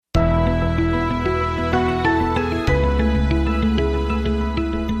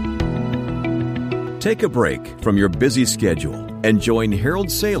Take a break from your busy schedule and join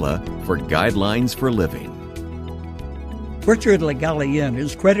Harold Sala for Guidelines for Living. Richard Le Gallienne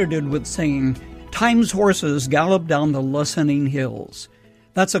is credited with saying, "Time's horses gallop down the lessening hills."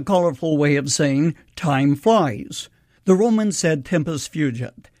 That's a colorful way of saying time flies. The Romans said tempus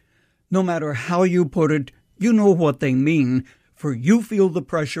fugit. No matter how you put it, you know what they mean, for you feel the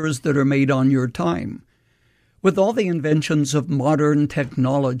pressures that are made on your time. With all the inventions of modern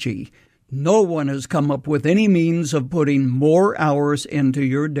technology, no one has come up with any means of putting more hours into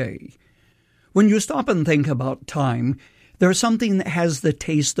your day. When you stop and think about time, there's something that has the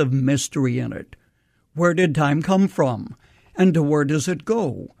taste of mystery in it. Where did time come from? And to where does it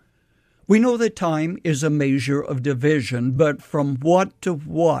go? We know that time is a measure of division, but from what to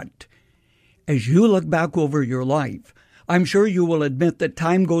what? As you look back over your life, I'm sure you will admit that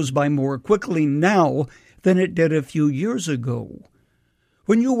time goes by more quickly now than it did a few years ago.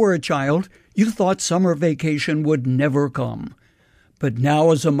 When you were a child, you thought summer vacation would never come. But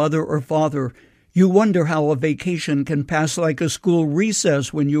now as a mother or father, you wonder how a vacation can pass like a school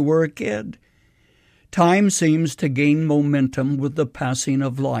recess when you were a kid. Time seems to gain momentum with the passing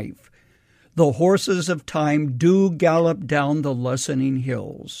of life. The horses of time do gallop down the lessening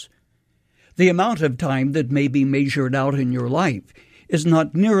hills. The amount of time that may be measured out in your life is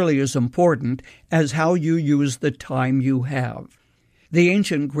not nearly as important as how you use the time you have. The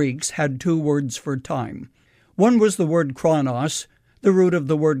ancient Greeks had two words for time. One was the word chronos, the root of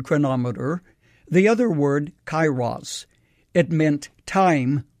the word chronometer. The other word, kairos. It meant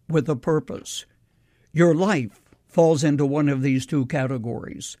time with a purpose. Your life falls into one of these two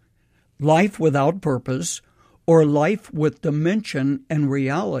categories. Life without purpose, or life with dimension and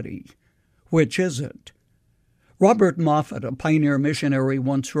reality. Which is it? Robert Moffat, a pioneer missionary,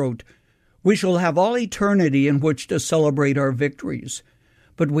 once wrote, "We shall have all eternity in which to celebrate our victories,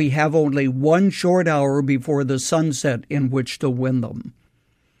 but we have only 1 short hour before the sunset in which to win them."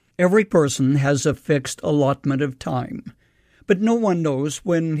 Every person has a fixed allotment of time, but no one knows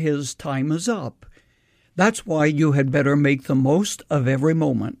when his time is up. That's why you had better make the most of every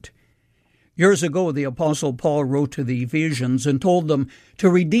moment. Years ago, the Apostle Paul wrote to the Ephesians and told them to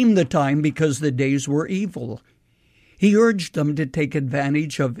redeem the time because the days were evil. He urged them to take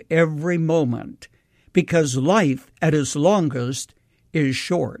advantage of every moment because life, at its longest, is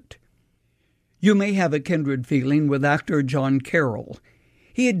short. You may have a kindred feeling with actor John Carroll.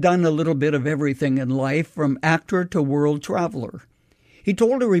 He had done a little bit of everything in life, from actor to world traveler. He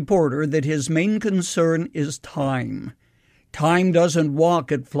told a reporter that his main concern is time. "Time doesn't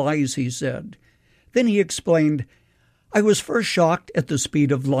walk, it flies," he said. Then he explained, "I was first shocked at the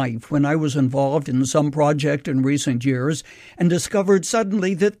speed of life when I was involved in some project in recent years and discovered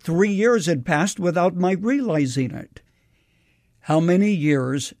suddenly that 3 years had passed without my realizing it." How many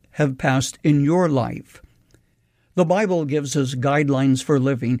years have passed in your life? The Bible gives us guidelines for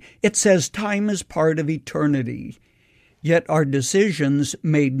living. It says time is part of eternity. Yet our decisions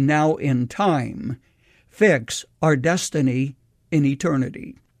made now in time fix our destiny in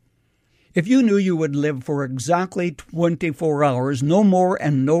eternity. If you knew you would live for exactly 24 hours, no more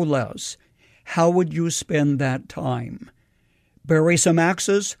and no less, how would you spend that time? Bury some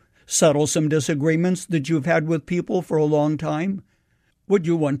axes? Settle some disagreements that you've had with people for a long time? Would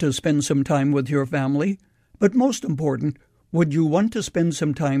you want to spend some time with your family? But most important, would you want to spend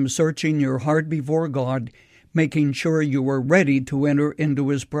some time searching your heart before God, making sure you are ready to enter into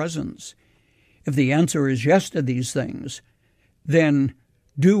His presence? If the answer is yes to these things, then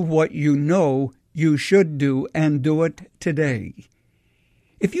do what you know you should do and do it today.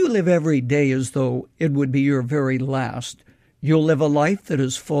 If you live every day as though it would be your very last, you'll live a life that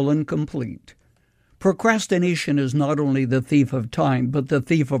is full and complete. Procrastination is not only the thief of time, but the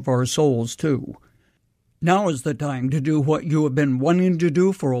thief of our souls too. Now is the time to do what you have been wanting to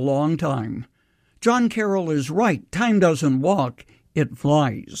do for a long time. John Carroll is right. Time doesn't walk, it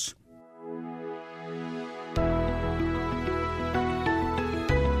flies.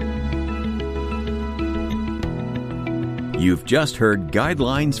 You've just heard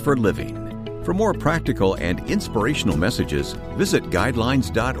Guidelines for Living. For more practical and inspirational messages, visit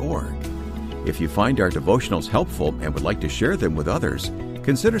guidelines.org. If you find our devotionals helpful and would like to share them with others,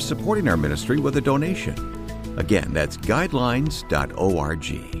 consider supporting our ministry with a donation. Again, that's guidelines.org.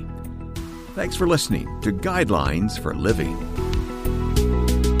 Thanks for listening to Guidelines for Living.